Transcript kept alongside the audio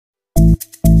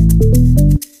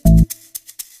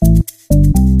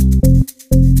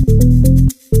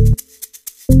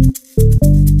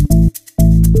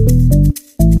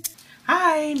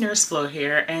Flo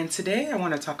here, and today I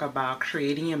want to talk about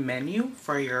creating a menu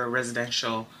for your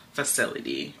residential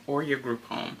facility or your group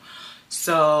home.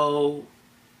 So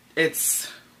it's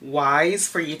wise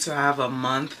for you to have a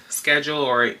month schedule,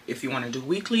 or if you want to do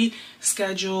weekly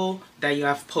schedule, that you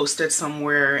have posted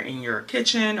somewhere in your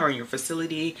kitchen or in your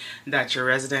facility that your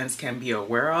residents can be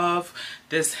aware of.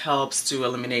 This helps to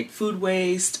eliminate food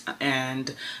waste,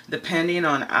 and depending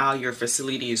on how your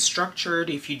facility is structured,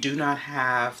 if you do not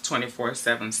have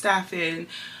 24/7 staffing,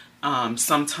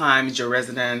 sometimes your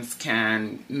residents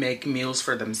can make meals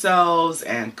for themselves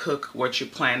and cook what you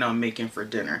plan on making for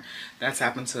dinner. That's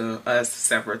happened to us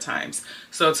several times.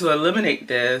 So to eliminate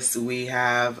this, we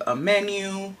have a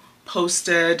menu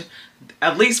posted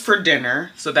at least for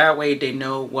dinner, so that way they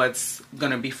know what's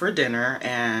gonna be for dinner,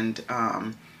 and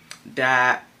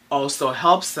that also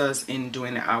helps us in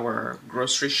doing our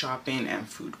grocery shopping and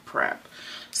food prep.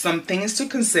 Some things to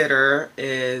consider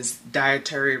is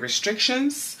dietary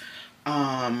restrictions.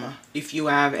 If you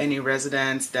have any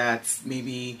residents that's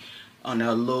maybe on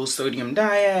a low sodium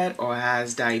diet or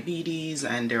has diabetes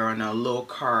and they're on a low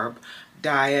carb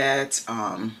diet,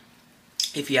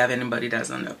 if you have anybody that's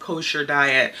on a kosher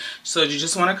diet. So you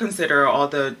just want to consider all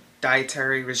the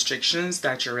dietary restrictions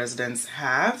that your residents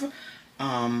have.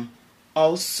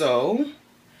 Also,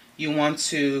 you want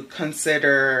to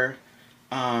consider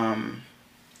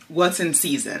what's in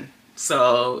season.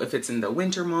 So if it's in the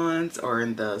winter months or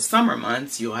in the summer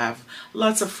months, you'll have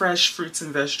lots of fresh fruits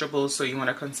and vegetables, so you want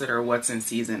to consider what's in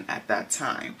season at that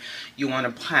time. You want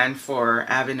to plan for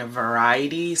having a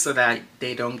variety so that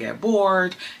they don't get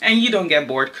bored and you don't get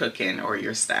bored cooking, or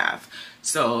your staff.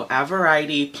 So have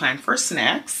variety, plan for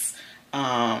snacks.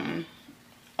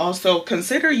 Also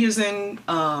consider using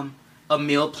a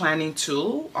meal planning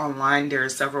tool online. There are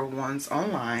several ones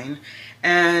online.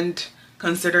 And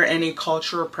consider any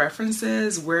cultural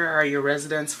preferences. Where are your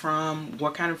residents from?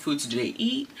 What kind of foods do they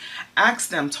eat? Ask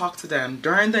them, talk to them.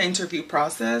 During the interview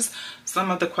process,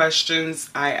 some of the questions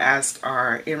I ask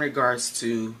are in regards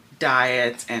to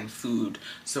diet and food.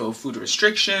 So food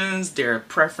restrictions, their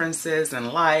preferences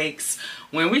and likes.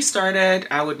 When we started,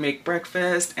 I would make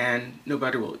breakfast and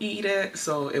nobody will eat it,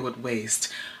 so it would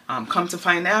waste. Come to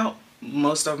find out,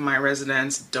 most of my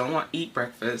residents don't eat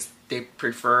breakfast. They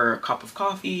prefer a cup of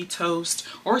coffee, toast,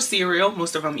 or cereal.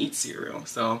 Most of them eat cereal.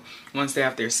 So once they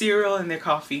have their cereal and their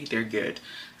coffee, they're good.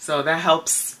 So that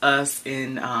helps us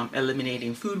in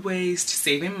eliminating food waste,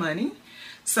 saving money.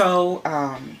 So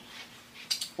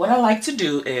what I like to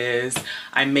do is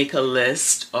I make a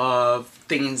list of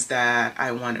things that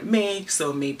I want to make.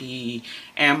 So maybe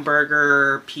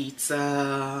hamburger,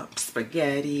 pizza,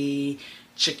 spaghetti,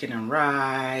 chicken and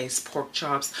rice, pork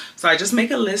chops. So I just make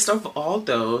a list of all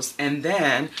those, and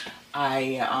then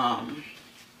I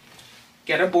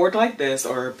get a board like this,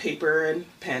 or paper and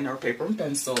pen or paper and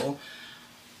pencil,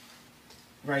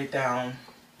 write down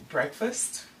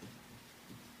breakfast,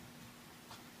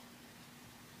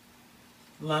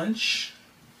 lunch,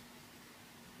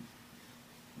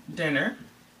 dinner.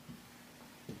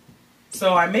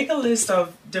 So I make a list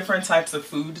of different types of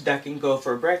food that can go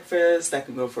for breakfast, that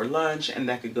can go for lunch, and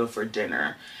that could go for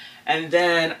dinner. And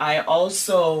then I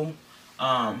also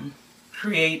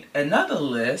create another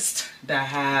list that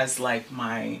has like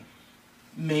my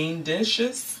main dish,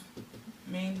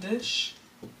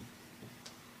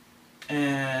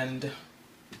 and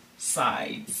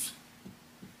sides.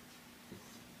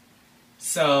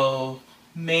 So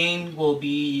main will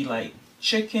be like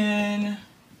chicken,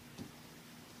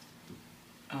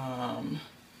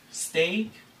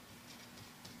 steak.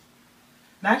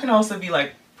 That can also be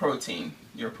like protein,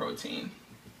 your protein.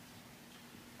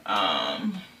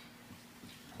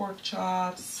 Pork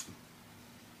chops,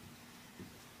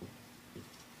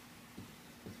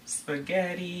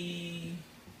 spaghetti.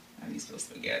 How do you spell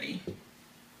spaghetti?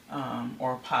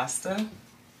 Or pasta.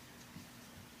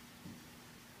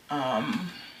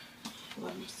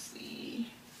 Let me see.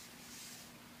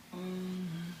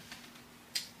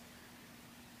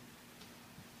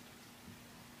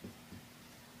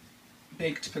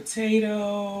 Baked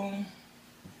potato.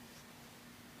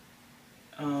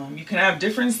 You can have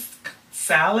different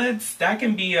salads. That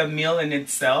can be a meal in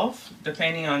itself,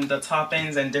 depending on the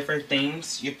toppings and different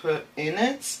things you put in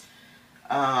it.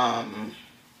 Let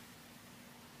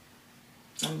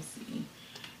me see.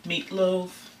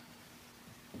 Meatloaf.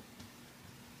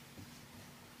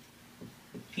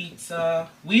 Pizza.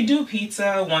 We do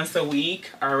pizza once a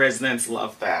week. Our residents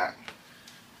love that.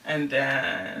 And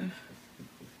then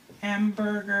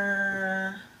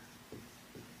hamburger.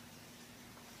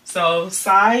 So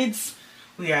sides,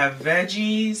 we have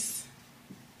veggies,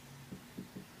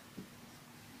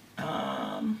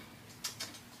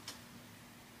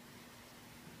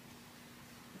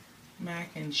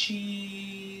 mac and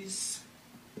cheese,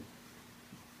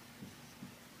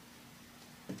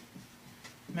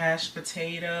 mashed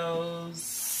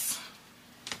potatoes,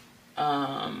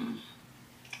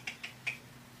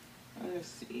 let's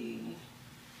see,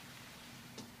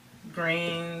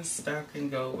 greens that can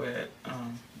go with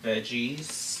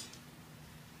veggies,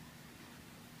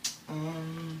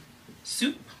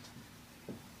 soup.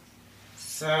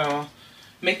 So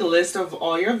make a list of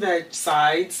all your veg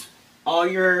sides, all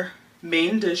your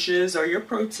main dishes or your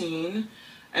protein,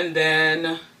 and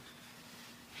then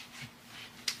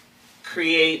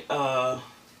create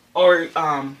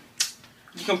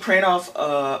you can print off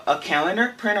a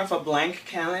calendar, print off a blank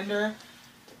calendar,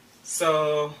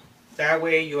 so that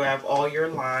way you have all your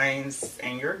lines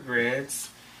and your grids,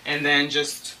 and then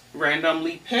just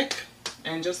randomly pick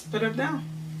and just put it down.